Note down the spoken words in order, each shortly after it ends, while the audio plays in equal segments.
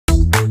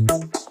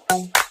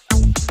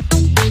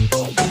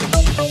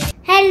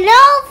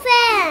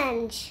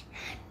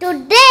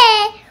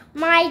Today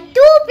my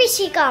two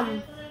PC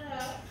come.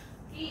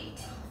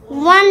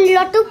 One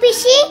Lotto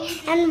PC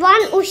and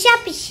one Usha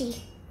PC.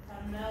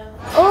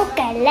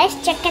 Okay, let's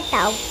check it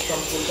out.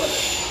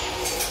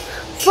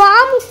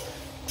 From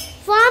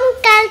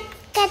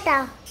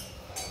Kolkata.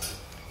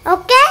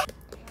 Okay?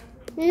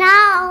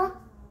 Now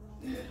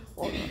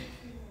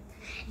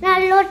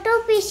Lotto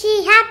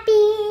PC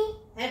happy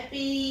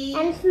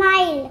and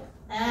smile.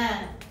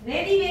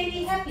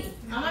 Very happy.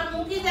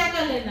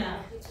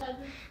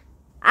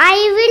 I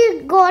will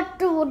go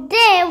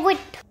today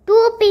with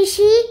two PC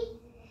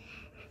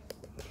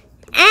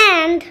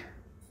and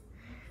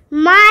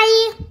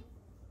my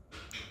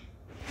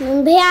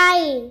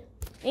bhai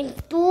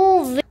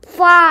into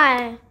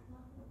far,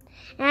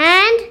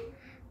 and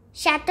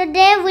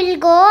Saturday we'll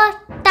go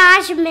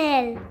Taj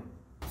Mahal.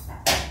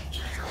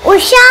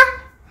 Usha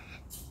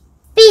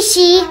PC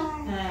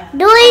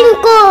doing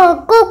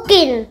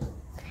cooking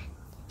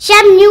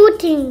some new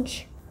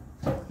things.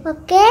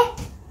 Okay,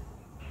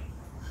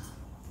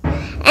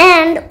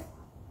 and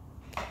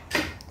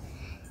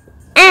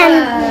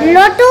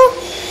Lotto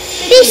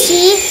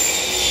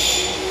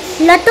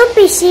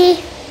PC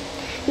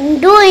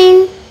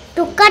doing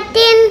to cut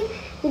in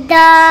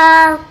the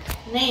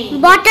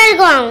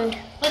battleground.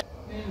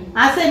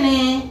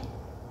 Asane.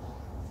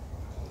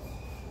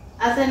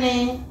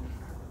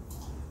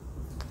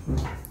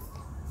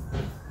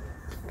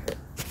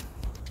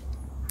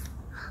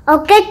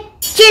 Okay,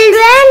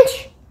 children.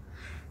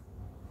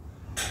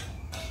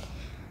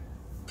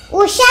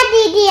 Usha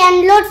Didi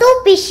and Lotto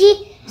PC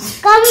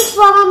come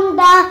from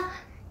the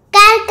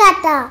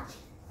Kolkata.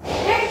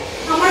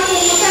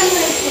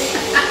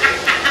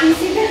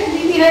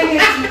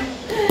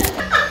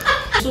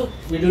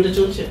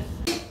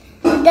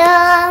 The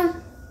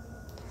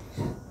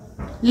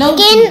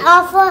skin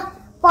of a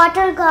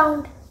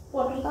battleground.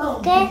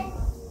 Okay.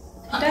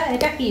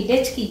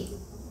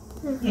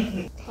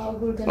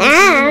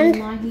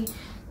 And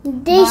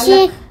this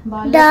is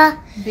the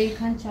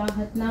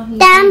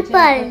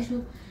temple.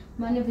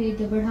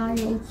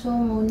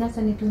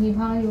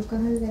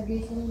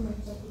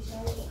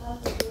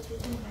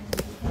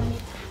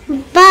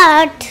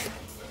 But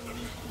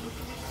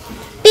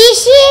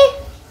PC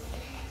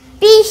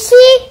is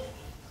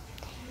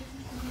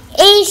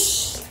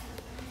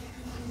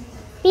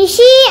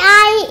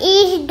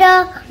the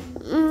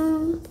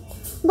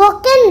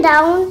broken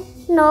down,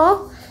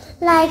 no,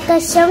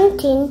 like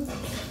something,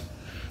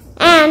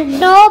 and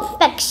no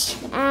specs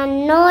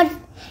and no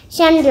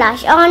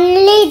sunglass,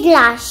 only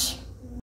glass.